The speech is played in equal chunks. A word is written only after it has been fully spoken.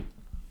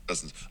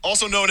Cousins,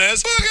 also known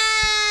as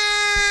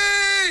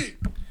Boogie.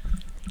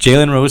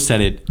 Jalen Rose said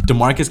it.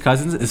 Demarcus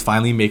Cousins is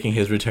finally making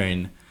his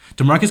return.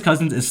 Demarcus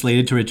Cousins is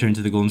slated to return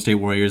to the Golden State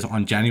Warriors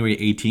on January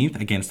 18th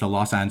against the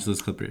Los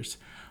Angeles Clippers.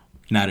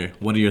 Nader,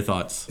 what are your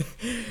thoughts?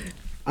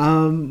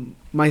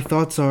 My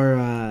thoughts are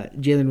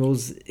Jalen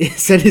Rose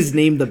said his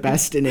name the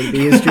best in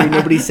NBA history.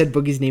 Nobody said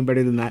Boogie's name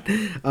better than that.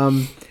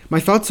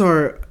 My thoughts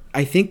are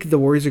I think the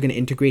Warriors are going to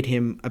integrate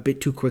him a bit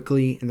too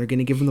quickly, and they're going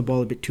to give him the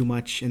ball a bit too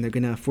much, and they're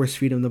going to force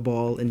feed him the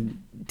ball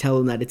and tell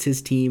him that it's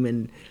his team.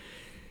 And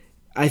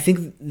I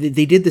think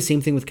they did the same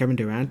thing with Kevin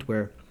Durant,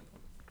 where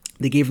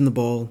they gave him the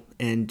ball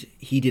and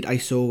he did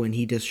ISO and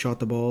he just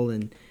shot the ball,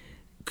 and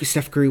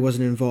Steph Curry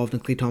wasn't involved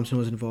and Klay Thompson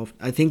wasn't involved.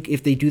 I think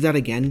if they do that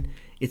again,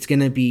 it's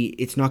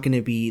not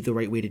gonna be the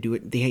right way to do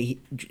it.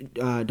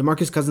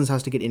 DeMarcus Cousins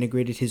has to get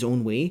integrated his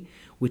own way,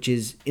 which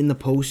is in the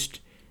post,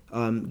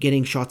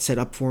 getting shots set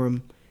up for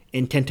him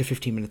in 10 to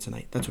 15 minutes a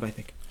night. That's what I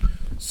think.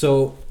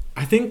 So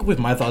I think with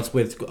my thoughts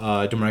with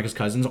DeMarcus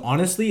Cousins,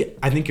 honestly,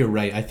 I think you're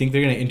right. I think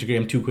they're going to integrate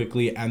him too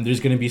quickly, and there's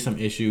going to be some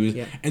issues.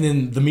 Yeah. And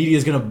then the media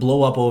is going to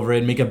blow up over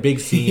it, make a big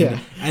scene,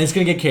 and it's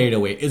going to get carried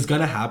away. It's going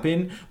to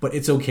happen, but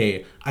it's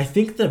okay. I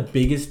think the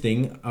biggest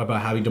thing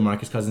about having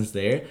DeMarcus Cousins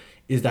there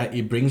is that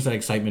it brings that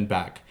excitement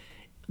back.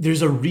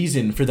 There's a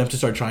reason for them to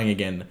start trying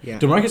again. Yeah.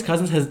 DeMarcus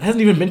Cousins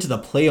hasn't even been to the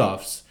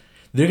playoffs.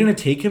 They're going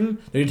to take him.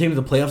 They're going to take him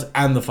to the playoffs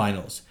and the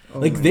finals.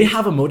 They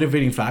have a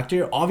motivating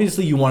factor.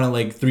 Obviously, you want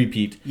to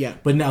three-peat. Yeah.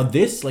 But now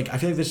this, I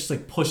feel like this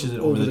just pushes it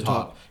over the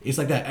top. It's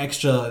like that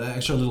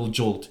extra little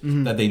jolt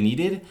that they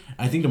needed.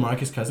 I think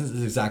DeMarcus Cousins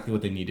is exactly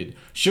what they needed.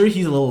 Sure,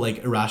 he's a little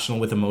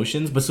irrational with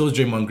emotions, but so is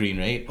Draymond Green,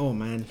 right? Oh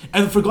man.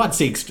 And for God's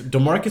sakes,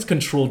 DeMarcus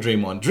controlled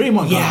Draymond.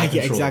 Yeah,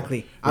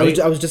 exactly. Right?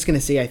 I was just gonna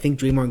say, I think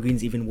Draymond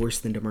Green's even worse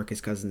than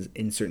DeMarcus Cousins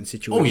in certain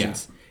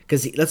situations. Oh yeah.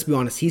 Because let's be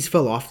honest, he's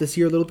fell off this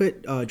year a little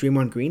bit.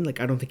 Draymond Green,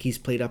 I don't think he's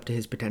played up to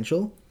his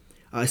potential.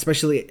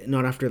 Especially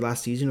not after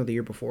last season or the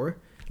year before.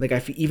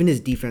 Even his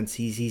defense,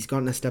 he's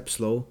gotten a step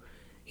slow.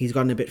 He's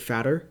gotten a bit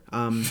fatter.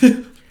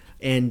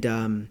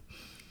 And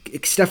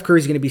Steph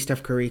Curry's going to be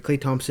Steph Curry. Klay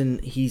Thompson,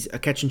 he's a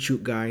catch and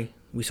shoot guy.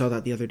 We saw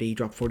that the other day. He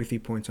dropped 43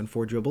 points on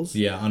 4 dribbles.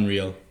 Yeah,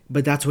 unreal.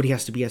 But that's what he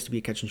has to be. He has to be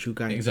a catch and shoot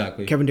guy.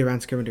 Exactly. Kevin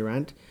Durant's Kevin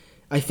Durant.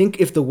 I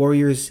think if the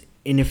Warriors,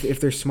 and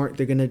if they're smart,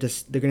 they're gonna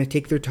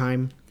take their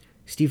time.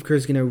 Steve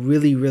Kerr's going to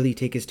really, really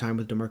take his time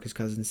with DeMarcus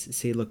Cousins.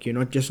 Say, look, you're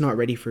not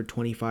ready for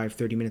 25,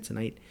 30 minutes a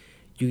night.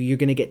 You're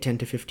going to get 10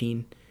 to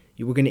 15.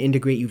 We're going to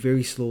integrate you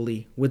very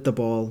slowly with the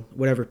ball,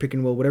 whatever, pick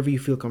and roll, whatever you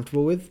feel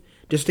comfortable with,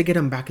 just to get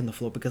him back in the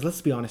flow. Because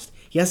let's be honest,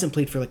 he hasn't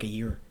played for a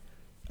year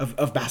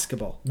of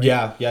basketball.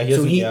 Right?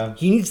 Yeah.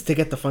 He needs to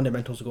get the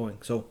fundamentals going.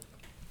 So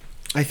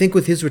I think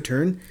with his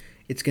return,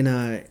 it's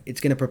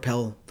gonna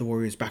propel the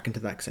Warriors back into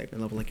that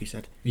excitement level, like you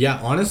said. Yeah,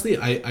 honestly,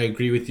 I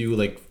agree with you.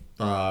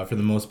 For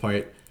the most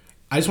part.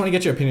 I just want to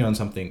get your opinion on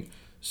something.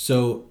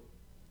 So,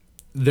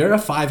 they're a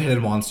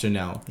 5-headed monster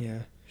now.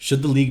 Yeah.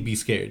 Should the league be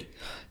scared?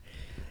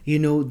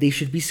 They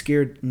should be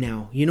scared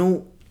now.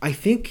 I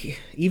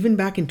think even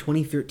back in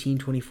 2013,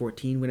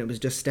 2014, when it was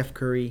just Steph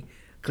Curry,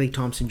 Klay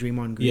Thompson,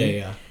 Draymond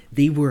Green,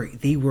 they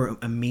were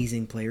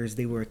amazing players.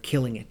 They were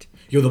killing it.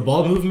 The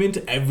ball movement,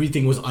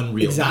 everything was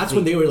unreal. Exactly. That's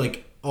when they were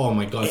oh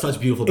my God, such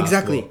beautiful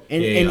basketball.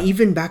 Exactly. And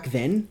even back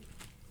then,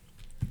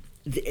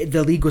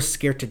 the league was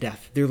scared to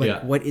death. They're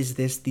what is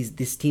this?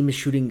 This team is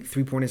shooting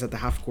 3-pointers at the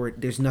half court.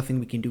 There's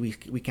nothing we can do.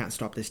 We can't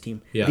stop this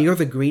team. Yeah. They are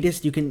the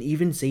greatest. You can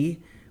even say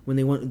when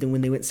they went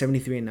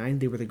 73-9,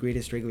 they were the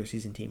greatest regular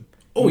season team.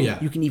 Oh yeah.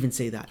 You can even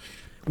say that.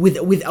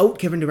 Without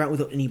Kevin Durant,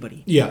 without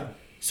anybody. Yeah.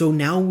 So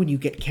now when you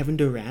get Kevin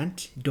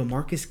Durant,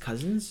 DeMarcus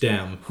Cousins,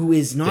 who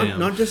is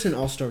not just an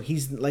all-star,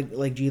 he's like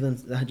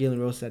Jalen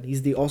Rose said,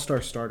 he's the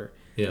all-star starter.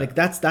 Yeah.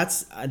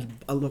 That's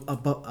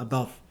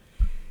above.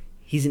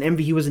 He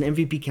was an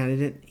MVP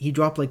candidate. He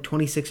dropped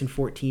 26 and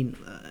 14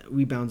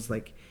 rebounds.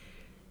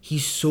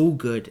 He's so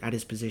good at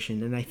his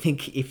position, and I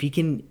think if he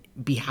can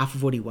be half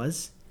of what he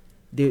was,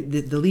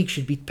 the league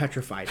should be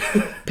petrified,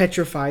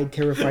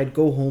 terrified.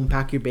 Go home,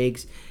 pack your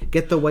bags,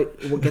 get the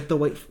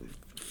white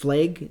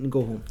flag, and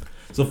go home.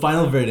 So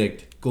final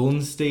verdict: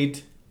 Golden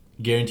State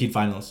guaranteed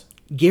finals.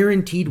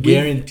 Guaranteed.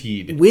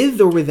 With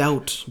or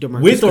without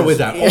DeMarcus. With or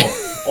without.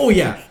 Oh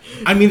yeah.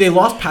 I mean, they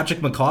lost Patrick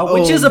McCaw,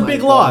 which is a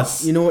big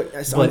loss. You know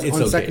what?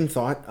 On second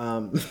thought.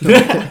 All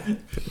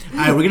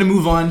right, we're going to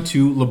move on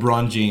to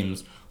LeBron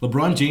James.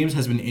 LeBron James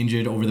has been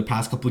injured over the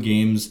past couple of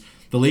games.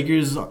 The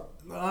Lakers,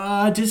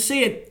 to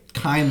say it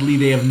kindly,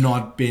 they have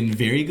not been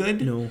very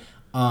good. No.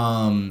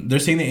 They're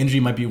saying the injury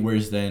might be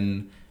worse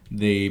than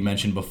they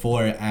mentioned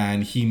before,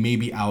 and he may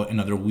be out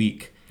another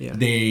week. Yeah.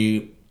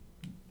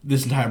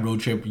 This entire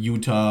road trip,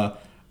 Utah,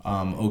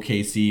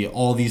 OKC,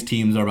 all these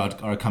teams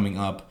are coming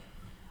up.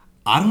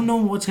 I don't know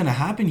what's gonna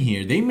happen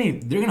here.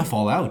 They're gonna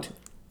fall out.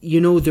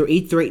 They're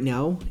 8th right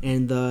now,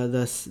 and the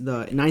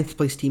 9th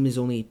place team is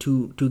only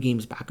two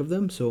games back of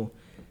them. So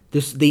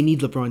they need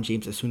LeBron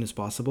James as soon as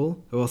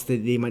possible, or else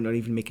they might not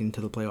even make it into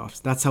the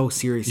playoffs. That's how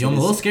serious it is. I'm a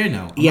little scared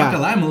now. I'm not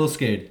gonna lie, I'm a little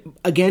scared.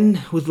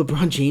 Again, with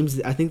LeBron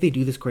James, I think they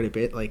do this quite a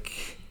bit.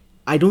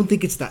 I don't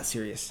think it's that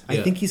serious. I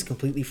Yeah. think he's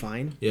completely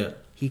fine. Yeah.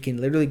 He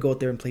can literally go out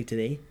there and play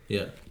today.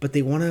 Yeah. But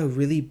they want to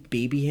really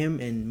baby him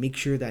and make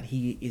sure that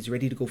he is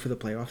ready to go for the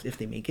playoffs if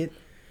they make it.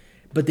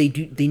 But they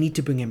need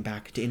to bring him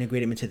back to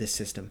integrate him into this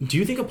system. Do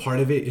you think a part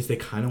of it is they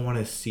kind of want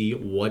to see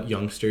what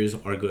youngsters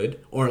are good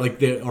or like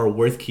they are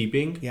worth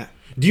keeping? Yeah.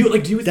 Do you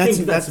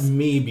think that's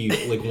maybe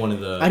like one of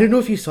the? I don't know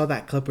if you saw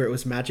that clip where it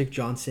was Magic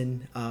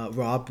Johnson,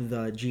 Rob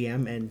the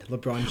GM, and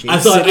LeBron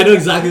James. I know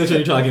exactly what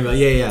you're talking about.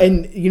 Yeah.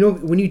 And you know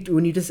when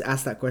you just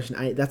ask that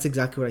question, that's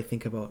exactly what I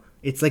think about.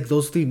 It's like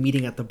those three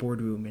meeting at the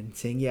boardroom and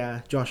saying,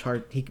 "Yeah, Josh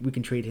Hart, we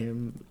can trade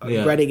him.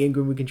 Brandon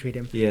Ingram, we can trade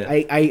him." Yeah.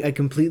 I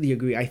completely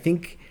agree. I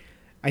think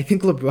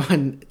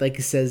LeBron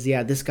like says,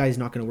 "Yeah, this guy's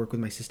not going to work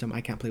with my system.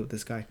 I can't play with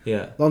this guy."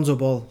 Yeah. Lonzo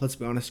Ball, let's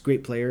be honest,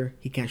 great player.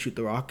 He can't shoot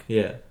the rock.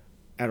 Yeah.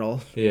 At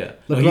all. Yeah.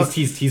 LeBron,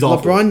 He's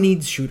awful. LeBron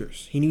needs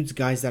shooters. He needs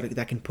guys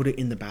that can put it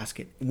in the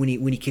basket when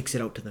he kicks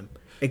it out to them.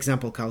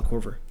 Example, Kyle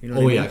Korver. You know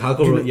what I mean? Kyle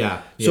Korver.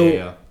 Yeah.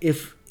 So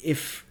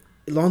if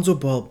Lonzo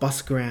Ball,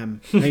 Bus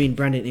Graham,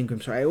 Brandon Ingram.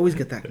 Sorry, I always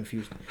get that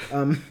confused.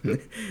 You're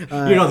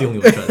not the only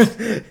one, trust.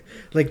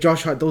 Like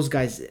Josh Hart, those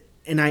guys,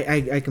 and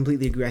I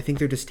completely agree. I think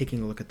they're just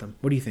taking a look at them.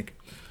 What do you think?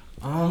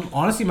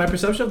 Honestly, my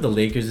perception of the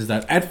Lakers is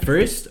that at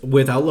first,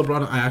 without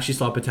LeBron, I actually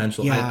saw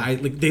potential. Yeah. I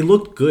they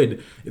looked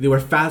good. They were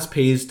fast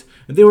paced.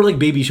 They were like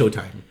baby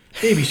Showtime.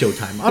 Baby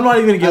Showtime. I'm not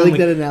even gonna give I them like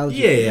that analogy.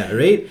 Yeah,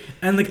 right.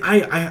 And like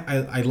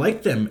I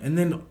liked them. And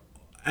then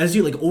as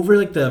you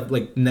over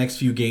the next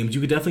few games,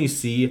 you could definitely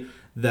see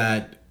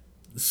that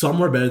some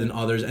were better than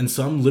others, and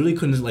some literally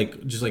couldn't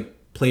just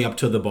play up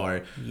to the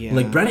bar. Yeah.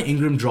 Like Brandon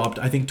Ingram dropped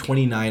I think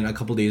 29 a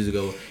couple days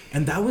ago,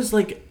 and that was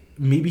like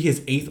maybe his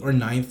 8th or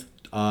 9th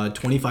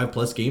 25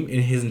 plus game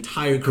in his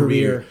entire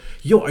career.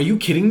 Yo, are you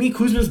kidding me?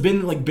 Kuzma's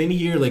been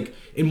here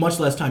in much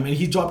less time, and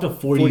he dropped a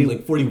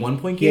 41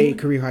 point game. Yeah,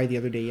 career high the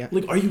other day. Yeah.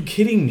 Are you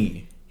kidding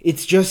me?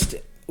 It's just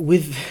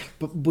with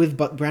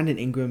Brandon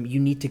Ingram, you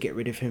need to get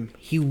rid of him.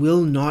 He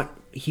will not.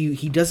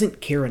 He doesn't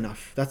care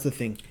enough. That's the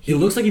thing. It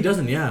looks like he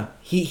doesn't. Yeah.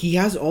 He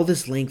has all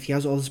this length. He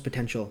has all this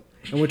potential.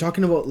 And we're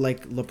talking about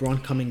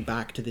LeBron coming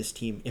back to this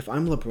team. If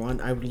I'm LeBron,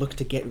 I would look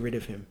to get rid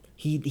of him.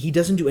 He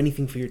doesn't do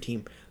anything for your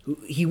team.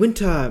 He went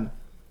to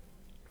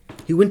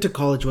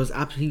college.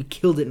 He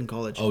killed it in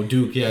college. Oh,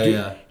 Duke.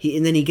 Yeah.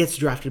 And then he gets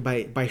drafted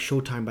by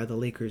Showtime by the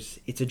Lakers.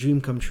 It's a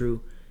dream come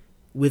true.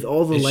 With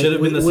all the it should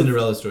have been the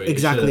Cinderella story.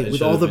 Exactly.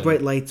 With all the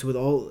bright lights,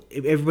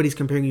 everybody's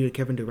comparing you to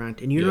Kevin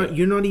Durant, and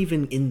you're not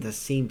even in the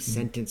same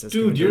sentence as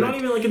Dude, Kevin you're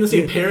Durant. not even in the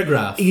same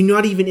paragraph. You're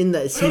not even in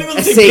the same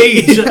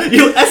essay.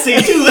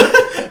 Essay too.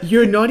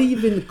 You're not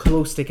even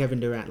close to Kevin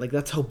Durant.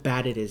 That's how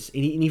bad it is.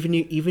 And even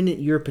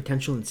your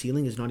potential and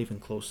ceiling is not even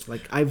close.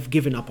 I've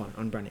given up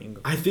on Brandon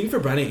Ingram. I think for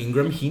Brandon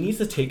Ingram, he needs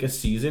to take a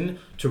season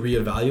to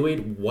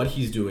reevaluate what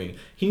he's doing.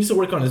 He needs to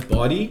work on his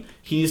body.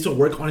 He needs to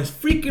work on his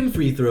freaking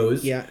free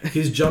throws. Yeah.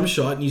 His jump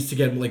shot needs to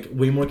get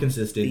way more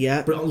consistent.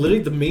 Yeah. But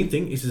literally the main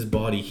thing is his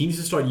body. He needs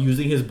to start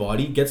using his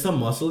body, get some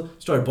muscle,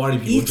 start bodying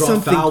people, Eat drop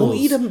something. fouls. Go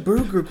eat a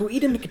burger. Go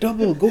eat a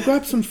McDouble. Go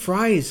grab some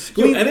fries.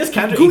 Yo, Enes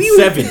Kanter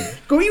ate 7.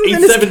 Go eat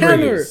with Enes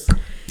Kanter.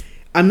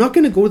 I'm not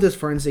going to go this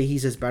far and say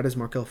he's as bad as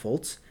Markelle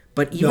Fultz,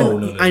 but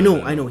even I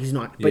know he's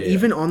not. But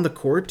even on the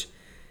court,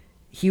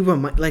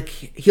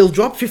 he'll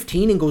drop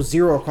 15 and go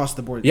 0 across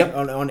the board. Yep.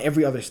 On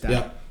every other stat.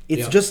 Yep.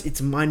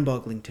 It's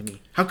mind-boggling to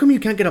me. How come you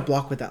can't get a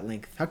block with that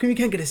length? How come you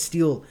can't get a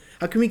steal?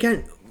 How come you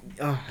can't?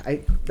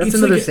 That's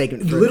another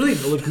segment. Literally,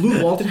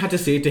 Lou Walton had to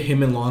say it to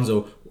him and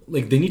Lonzo.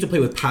 They need to play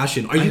with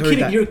passion. Are you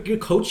kidding? Your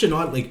coach should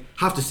not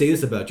have to say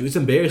this about you. It's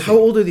embarrassing. How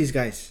old are these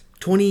guys?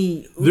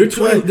 20. They're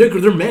 20.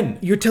 They're men.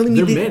 You're telling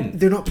me men.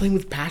 They're not playing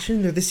with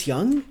passion? They're this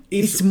young?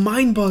 It's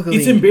mind-boggling.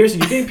 It's embarrassing.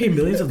 You're getting paid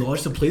millions of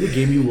dollars to play the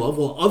game you love,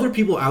 while other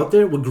people out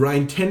there would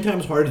grind 10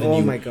 times harder than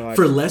you my God.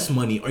 for less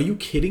money. Are you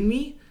kidding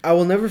me? I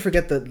will never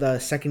forget the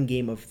second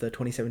game of the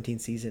 2017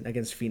 season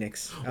against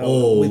Phoenix.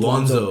 With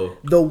Lonzo.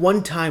 The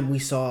one time we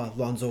saw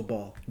Lonzo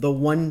ball. The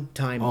one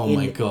time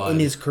in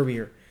his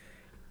career.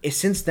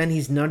 Since then,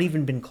 he's not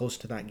even been close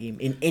to that game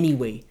in any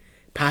way.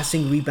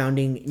 Passing,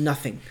 rebounding,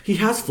 nothing. He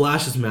has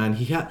flashes, man.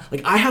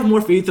 I have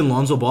more faith in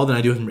Lonzo Ball than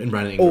I do in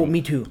Brandon Ingram. Oh,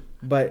 me too.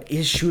 But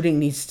his shooting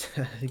needs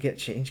to get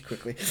changed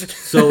quickly.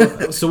 So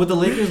with the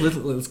Lakers,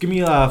 let's give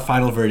me a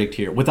final verdict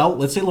here.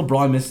 Let's say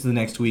LeBron misses the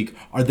next week,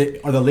 are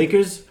the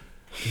Lakers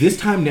this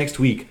time next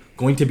week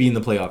going to be in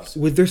the playoffs?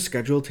 With their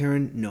schedule,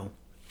 Taryn, no.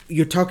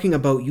 You're talking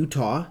about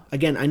Utah.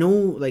 Again, I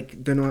know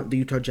they're not the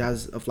Utah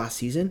Jazz of last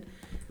season,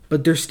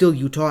 but they're still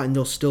Utah and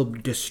they'll still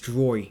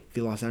destroy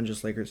the Los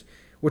Angeles Lakers.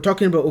 We're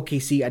talking about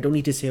OKC. I don't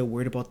need to say a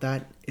word about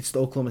that. It's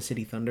the Oklahoma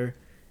City Thunder.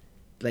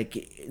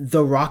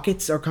 The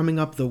Rockets are coming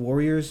up, the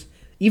Warriors,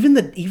 even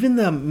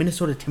the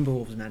Minnesota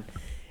Timberwolves, man.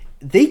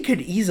 They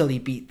could easily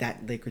beat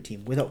that Laker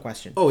team without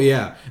question. Oh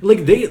yeah.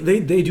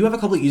 They do have a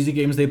couple of easy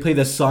games. They play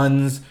the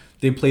Suns,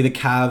 They play the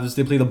Cavs.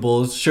 They play the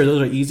Bulls. Sure,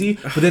 those are easy.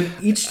 But then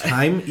each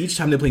time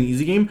they play an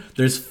easy game,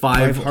 there's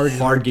five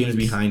hard games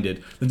behind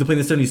it. Then they play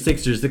the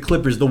 76ers, the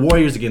Clippers, the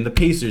Warriors again, the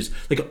Pacers,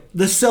 like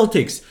the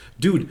Celtics.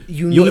 Dude,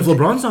 if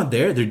LeBron's not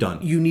there, they're done.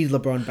 You need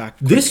LeBron back.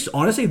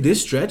 Honestly,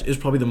 this stretch is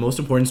probably the most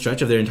important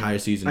stretch of their entire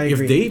season. If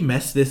they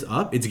mess this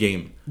up, it's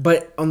game.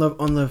 But on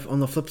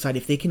the flip side,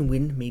 if they can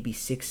win maybe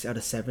 6 out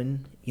of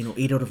 7,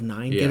 8 out of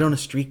 9, get on a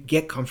streak,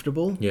 get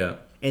comfortable. Yeah.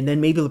 And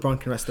then maybe LeBron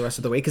can rest the rest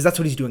of the way, because that's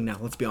what he's doing now.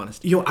 Let's be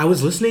honest. I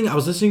was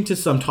listening to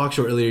some talk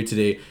show earlier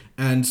today,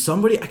 and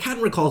somebody, I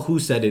can't recall who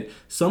said it.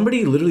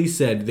 Somebody literally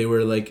said, they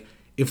were like,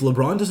 if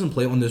LeBron doesn't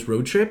play on this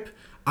road trip,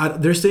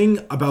 they're saying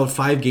about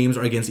 5 games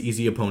are against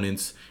easy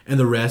opponents, and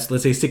the rest,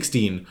 let's say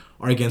 16,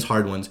 are against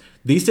hard ones.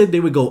 They said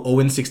they would go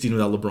 0-16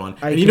 without LeBron.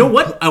 And you know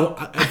what?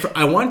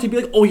 I wanted to be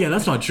like, oh yeah,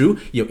 that's not true.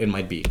 It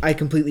might be. I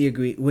completely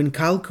agree. When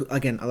I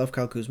love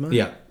Kyle Kuzma.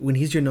 Yeah. When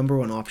he's your number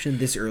one option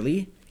this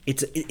early,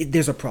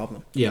 there's a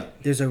problem. Yeah.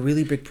 There's a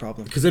really big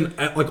problem. Because then,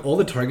 all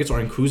the targets are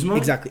in Kuzma.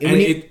 Exactly.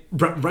 And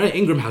Brandon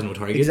Ingram has no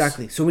targets.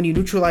 Exactly. So when you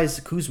neutralize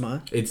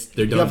Kuzma,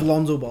 they're done. You have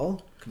Lonzo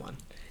Ball. Come on.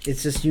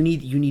 It's just you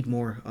need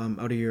more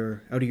out of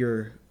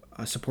your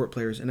support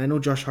players. And I know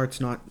Josh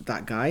Hart's not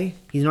that guy.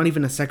 He's not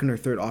even a second or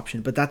third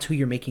option, but that's who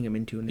you're making him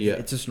into, and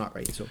it's just not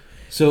right.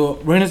 So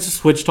we're gonna just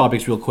switch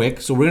topics real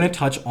quick. So we're gonna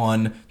touch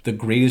on the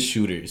greatest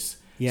shooters.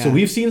 Yeah. So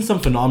we've seen some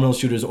phenomenal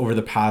shooters over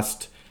the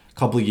past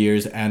couple of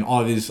years, and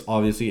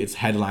obviously it's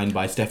headlined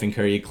by Stephen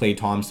Curry, Klay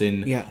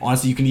Thompson. Yeah.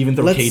 Honestly, you can even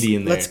throw KD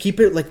in there. Let's keep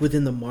it like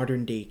within the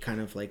modern day,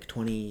 kind of like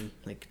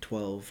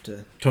 12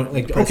 to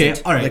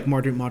okay, all right, like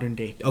modern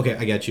day. Okay,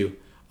 I get you.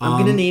 I'm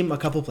gonna name a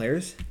couple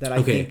players that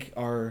I think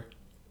are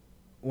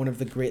one of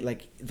the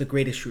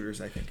greatest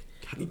shooters. I think.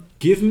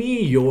 Give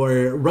me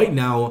your right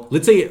now.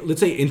 Let's say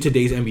in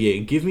today's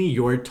NBA, give me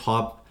your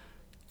top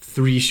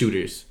 3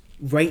 shooters.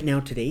 Right now,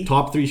 today.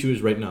 Top 3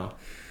 shooters right now.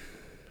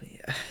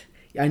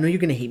 I know you're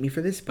gonna hate me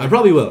for this, but I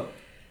probably will.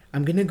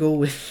 I'm gonna go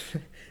with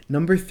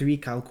number 3,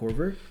 Kyle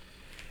Korver.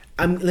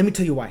 Let me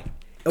tell you why.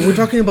 We're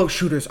talking about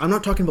shooters. I'm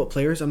not talking about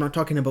players. I'm not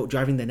talking about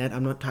driving the net.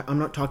 I'm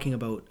not talking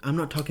about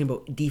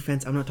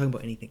defense. I'm not talking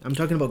about anything. I'm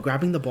talking about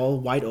grabbing the ball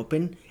wide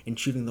open and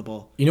shooting the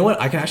ball. You know what?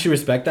 I can actually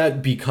respect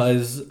that,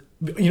 because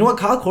you know what?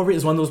 Kyle Korver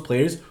is one of those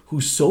players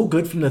who's so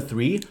good from the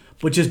 3,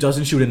 but just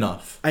doesn't shoot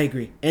enough. I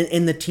agree.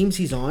 And the teams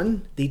he's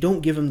on, they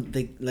don't give him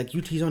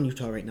he's on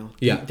Utah right now.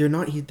 Yeah. They're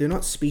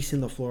not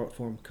spacing the floor out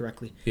for him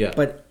correctly. Yeah.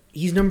 But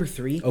he's number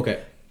 3.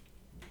 Okay.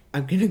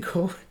 I'm gonna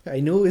go.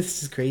 I know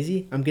this is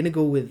crazy. I'm gonna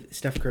go with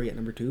Steph Curry at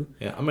number 2.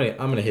 Yeah, I'm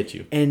gonna hit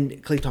you.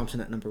 And Klay Thompson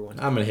at number 1.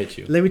 I'm gonna hit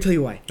you. Let me tell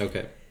you why.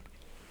 Okay.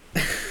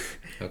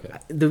 Okay.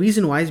 The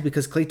reason why is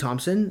because Klay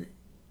Thompson,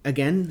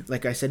 again,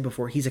 like I said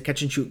before, he's a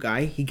catch and shoot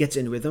guy. He gets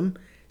in rhythm.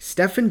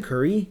 Stephen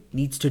Curry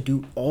needs to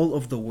do all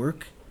of the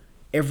work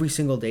every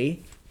single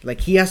day.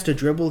 Like, he has to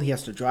dribble, he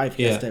has to drive,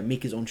 he has to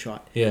make his own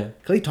shot. Yeah.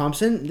 Klay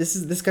Thompson,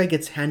 this guy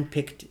gets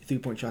hand-picked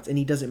 3-point shots, and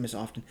he doesn't miss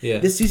often. Yeah.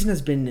 This season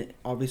has been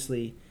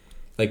obviously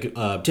like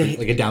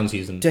a down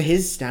season. To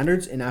his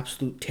standards, an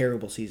absolute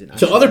terrible season.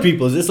 Actually. To other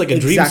people, is this like a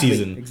dream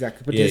season?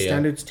 Exactly. But to his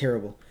standards,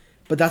 terrible.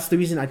 But that's the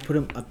reason I'd put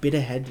him a bit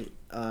ahead,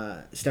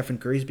 Stephen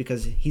Curry's,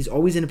 because he's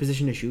always in a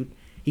position to shoot.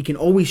 He can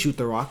always shoot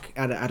the rock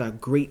at a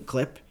great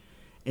clip,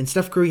 and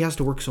Steph Curry has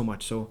to work so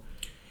much. So,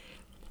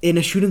 in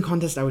a shooting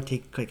contest, I would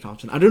take Klay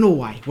Thompson. I don't know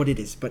what it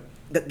is, but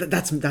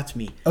that's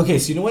me. Okay,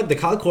 so you know what? The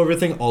Kyle Korver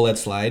thing, all let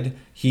slide.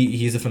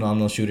 He's a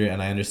phenomenal shooter,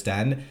 and I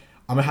understand.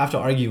 I'm going to have to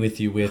argue with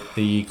you with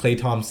the Klay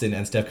Thompson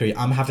and Steph Curry. I'm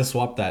going to have to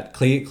swap that.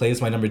 Klay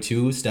is my number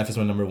 2. Steph is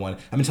my number 1. I'm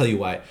going to tell you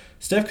why.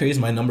 Steph Curry is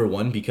my number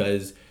 1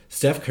 because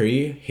Steph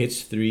Curry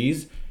hits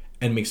threes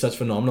and makes such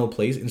phenomenal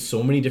plays in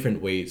so many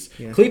different ways.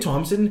 Yeah. Klay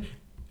Thompson,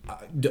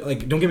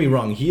 don't get me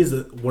wrong, he is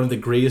one of the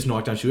greatest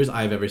knockdown shooters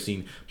I've ever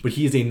seen. But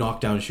he is a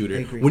knockdown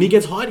shooter. When he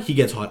gets hot, he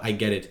gets hot. I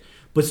get it.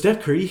 But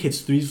Steph Curry hits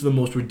threes from the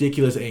most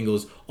ridiculous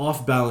angles,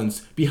 off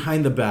balance,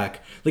 behind the back.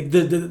 Like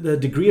the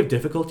degree of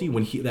difficulty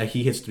that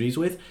he hits threes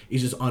with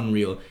is just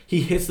unreal.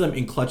 He hits them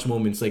in clutch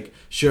moments. Like,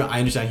 sure, I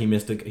understand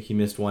he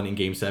missed one in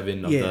Game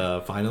 7 of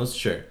the finals.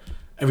 Sure,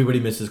 everybody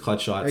misses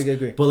clutch shots. I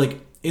agree. But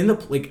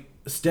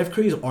Steph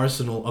Curry's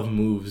arsenal of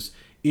moves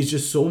is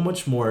just so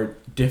much more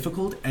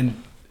difficult,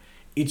 and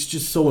it's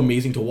just so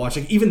amazing to watch.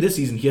 Like, even this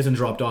season, he hasn't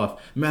dropped off.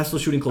 Man's still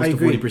shooting close to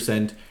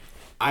 40%.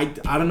 I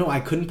don't know. I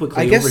couldn't put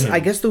Klay over him. I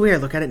guess the way I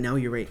look at it now,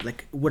 you're right.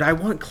 Like, would I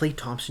want Klay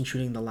Thompson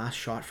shooting the last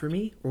shot for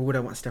me, or would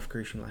I want Steph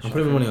Curry shooting the last shot? I'm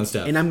putting my money on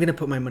Steph. And I'm gonna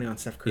put my money on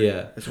Steph Curry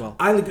as well.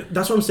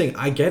 That's what I'm saying.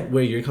 I get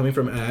where you're coming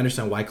from, and I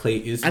understand why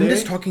Klay is there. I'm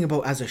just talking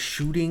about as a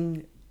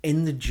shooting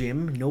in the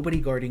gym,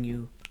 nobody guarding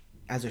you,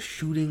 as a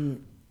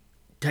shooting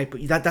type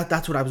of,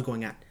 that's what I was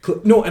going at.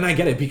 No, and I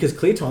get it, because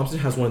Klay Thompson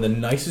has one of the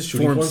nicest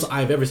shooting forms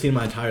I've ever seen in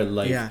my entire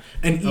life. Yeah.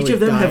 And each of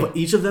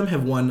them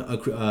have won a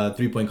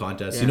 3-point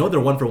contest. Yeah. You know, they're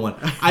 1 for 1.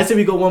 I say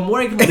we go one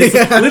more.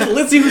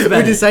 Let's see who's better.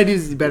 We decide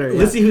who's better.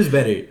 Let's see who's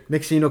better.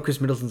 Next thing you know, Chris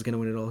Middleton's gonna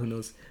win it all. Who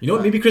knows? You know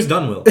what? Maybe Chris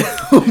Dunn will.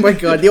 Oh my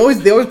God! They always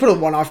put a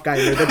one-off guy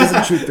in there that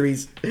doesn't shoot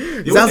threes.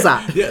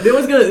 Zaza. Yeah, they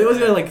always gonna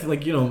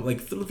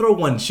throw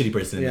one shitty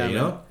person in there. You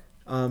know.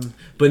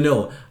 But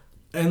no.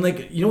 And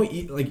like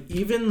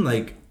even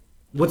like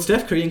what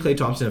Steph Curry and Klay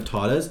Thompson have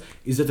taught us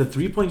is that the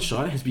 3-point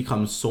shot has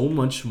become so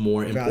much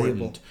more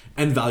important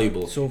and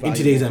valuable in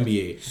today's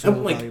NBA. So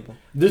and, like, valuable.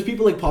 There's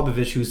people like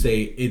Popovich who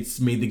say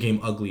it's made the game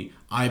ugly.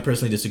 I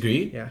personally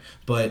disagree. Yeah.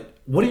 But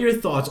what are your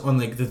thoughts on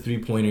like the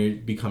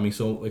 3-pointer becoming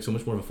so much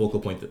more of a focal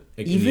point?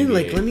 Even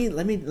like let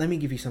me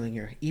give you something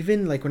here.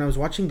 Even like when I was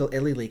watching the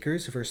LA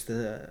Lakers versus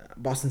the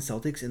Boston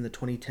Celtics in the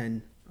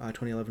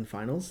 2010-2011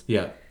 finals.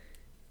 Yeah.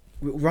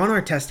 Ron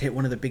Artest hit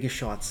one of the biggest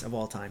shots of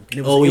all time. And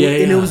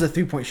it was a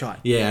 3-point shot.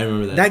 Yeah, I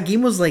remember that. That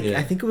game was like,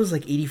 I think it was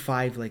like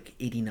 85, like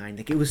 89.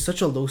 Like it was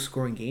such a low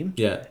scoring game.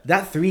 Yeah.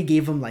 That 3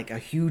 gave him like a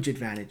huge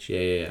advantage.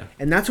 Yeah.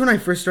 And that's when I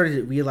first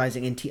started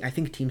realizing, and I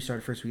think teams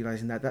started first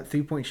realizing that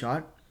 3-point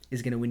shot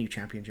is going to win you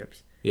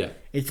championships. Yeah.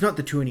 It's not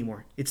the 2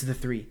 anymore. It's the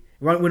 3.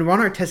 When Ron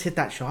Artest hit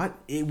that shot,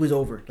 it was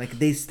over. Like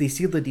they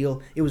sealed the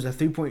deal. It was a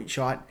 3-point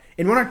shot.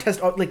 And Ron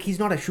Artest, like he's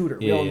not a shooter.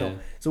 We all know.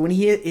 So when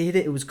he hit it,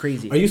 it was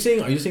crazy. Are you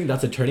saying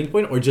that's a turning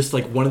point, or just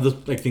like one of the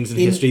like things in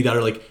history that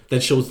are like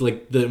that shows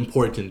like the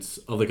importance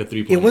of like a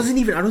 3-point? It wasn't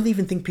even. I don't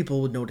even think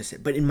people would notice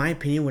it. But in my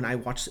opinion, when I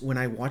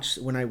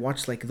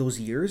watched like those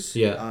years,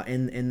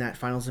 in that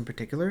finals in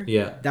particular,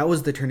 that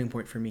was the turning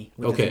point for me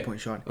with the 3-point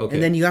shot. Okay.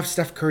 And then you have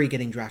Steph Curry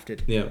getting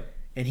drafted. Yeah.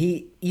 And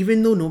he,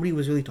 even though nobody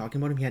was really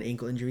talking about him, he had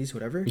ankle injuries,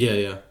 whatever.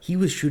 Yeah. He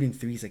was shooting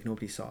threes like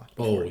nobody saw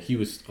before.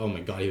 Oh my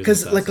god, he was.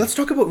 Because like, let's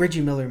talk about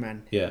Reggie Miller,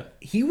 man. Yeah.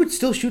 He would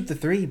still shoot the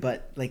 3,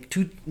 but like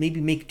maybe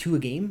make 2 a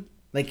game.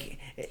 Like,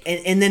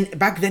 and then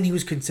back then he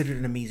was considered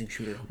an amazing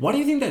shooter. Why do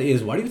you think that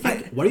is? Why do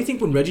you think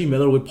when Reggie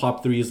Miller would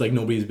pop threes like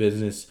nobody's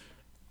business,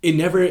 it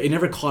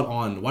never caught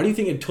on? Why do you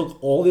think it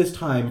took all this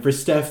time for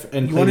Steph and Klay to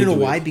do it? You want to know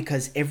why?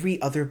 Because every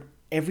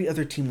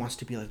other team wants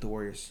to be like the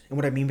Warriors, and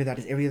what I mean by that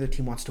is every other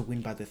team wants to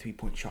win by the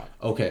 3-point shot.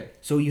 Okay.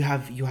 So you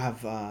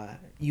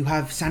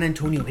have San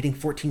Antonio hitting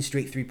 14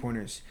 straight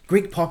 3-pointers.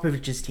 Greg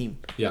Popovich's team,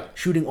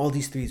 shooting all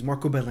these threes.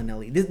 Marco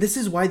Bellinelli. This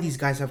is why these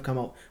guys have come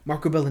out.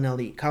 Marco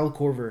Bellinelli, Kyle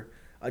Korver,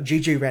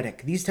 JJ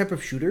Redick. These type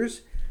of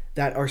shooters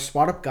that are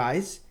spot up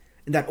guys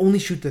and that only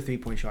shoot the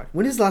 3-point shot.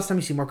 When is the last time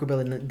you see Marco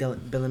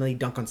Bellinelli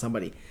dunk on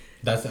somebody?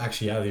 That's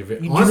actually honestly,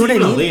 you know what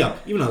even I mean?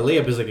 Even a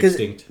layup is like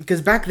extinct.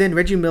 Because back then,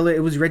 Reggie Miller, it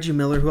was Reggie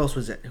Miller. Who else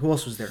was it? Who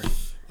else was there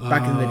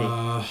back in the day?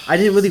 I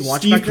didn't really watch.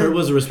 Steve Kerr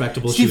was a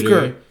respectable shooter. Steve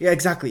Kerr, yeah,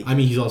 exactly. I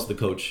mean, he's also the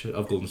coach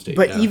of Golden State.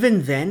 But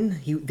even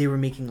then, they were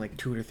making like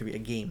 2 or 3 a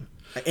game.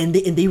 And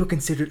they were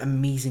considered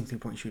amazing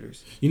 3-point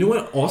shooters. You know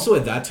what? Also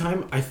at that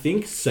time, I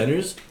think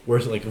centers were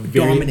like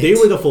very dominant. They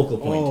were the focal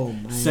point. Oh,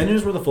 man.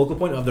 Centers were the focal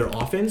point of their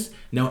offense.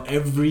 Now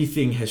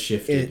everything has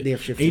shifted. They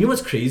have shifted. And you know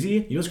what's crazy?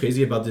 You know what's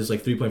crazy about this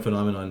like 3-point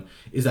phenomenon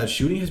is that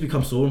shooting has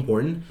become so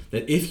important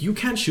that if you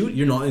can't shoot,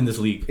 you're not in this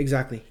league.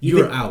 Exactly.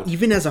 You're out.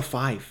 Even as a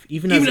 5.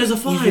 Even as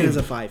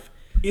a 5.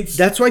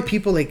 That's why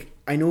people like,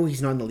 I know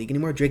he's not in the league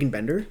anymore, Dragan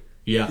Bender.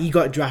 Yeah. He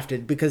got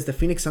drafted because the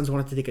Phoenix Suns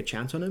wanted to take a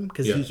chance on him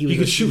because he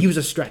could shoot. He was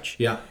a stretch.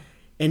 Yeah.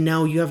 And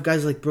now you have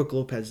guys like Brook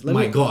Lopez. Let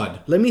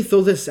me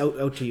throw this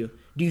out to you.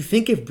 Do you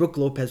think if Brook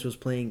Lopez was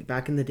playing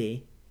back in the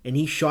day and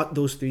he shot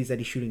those threes that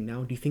he's shooting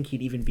now, do you think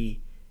he'd even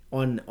be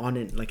on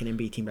like an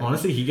NBA team right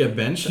Honestly, now? he'd get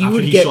benched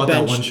after he shot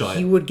that one shot.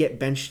 He would get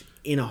benched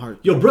in a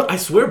heartbeat. Yo, I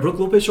swear Brook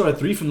Lopez shot a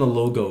 3 from the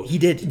logo. He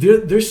did.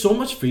 There's so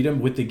much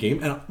freedom with the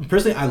game. And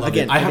personally, I love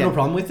it. I have no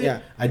problem with it. Yeah.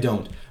 I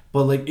don't.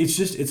 But like,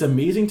 it's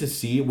amazing to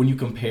see when you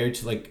compare it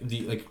to like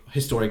the like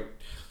historic...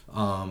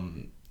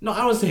 No, I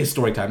don't want to say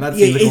historic time. That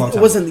seems like a long time.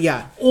 It wasn't,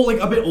 yeah. Oh, like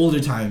a bit older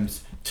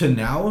times to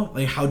now,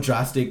 like how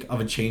drastic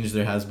of a change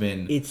there has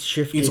been. It's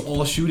shifted. It's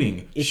all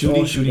shooting.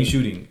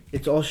 Shooting.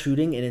 It's all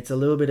shooting, and it's a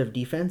little bit of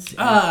defense.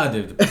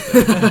 Dude.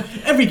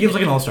 Every game's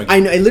like an all-star game. I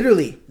know. I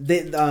literally,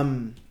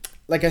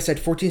 like I said,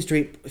 14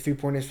 straight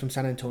 3-pointers from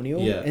San Antonio.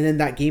 Yeah. And then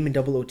that game in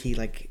double OT,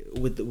 like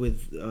with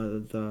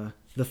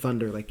the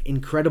Thunder, like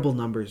incredible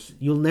numbers.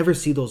 You'll never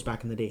see those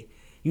back in the day.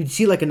 You'd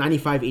see like a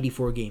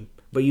 95-84 game,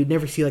 but you'd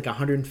never see like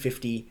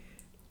 150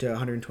 to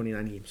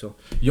 129 games. So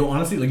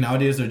honestly, like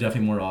nowadays they're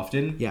definitely more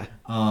often. Yeah.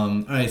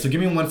 All right, so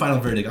give me one final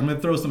verdict. I'm gonna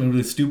throw something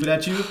really stupid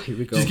at you. Here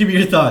we go. Just give me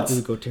your thoughts.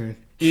 Here we go,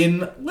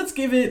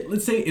 Taryn.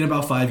 Let's say in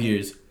about 5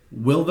 years,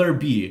 will there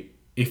be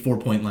a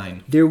 4-point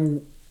line?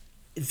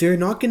 They're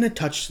not gonna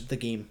touch the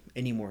game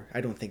anymore. I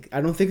don't think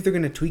they're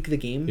gonna tweak the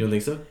game. You don't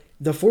think so?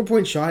 The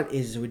 4-point shot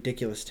is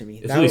ridiculous to me.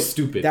 It's really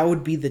stupid. That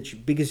would be the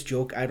biggest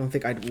joke. I don't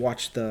think I'd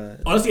watch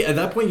the. Honestly, at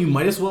that point, you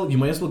might as well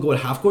go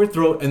at half court,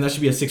 throw, and that should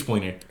be a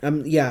 6-pointer.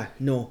 Yeah,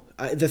 no.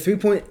 The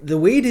 3-point, the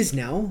way it is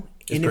now,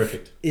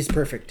 is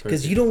perfect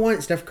because you don't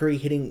want Steph Curry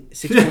hitting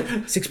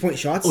 6-point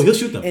shots. Oh, he'll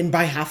shoot them. And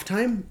by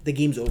halftime, the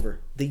game's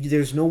over.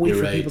 There's no way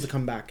for people to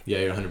come back. Yeah,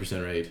 you're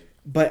 100% right.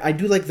 But I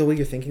do like the way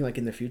you're thinking, like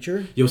in the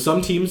future.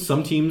 Some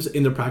teams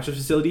in their practice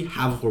facility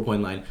have a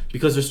 4-point line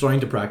because they're starting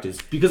to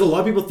practice. Because a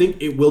lot of people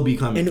think it will be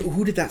coming. And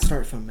who did that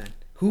start from, man?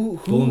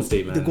 Who? Golden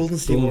State, man. The Golden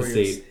State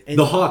Warriors. And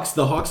the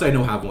Hawks I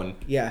know have one.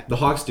 Yeah. The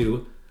Hawks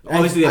do.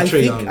 Obviously, they have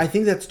Trae Young. I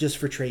think that's just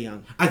for Trae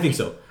Young. I think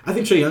so. I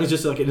think Trae Young is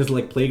just like in his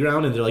like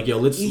playground, and they're like, "Yo,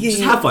 let's just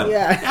have fun.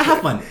 Yeah,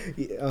 have fun."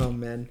 Oh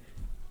man,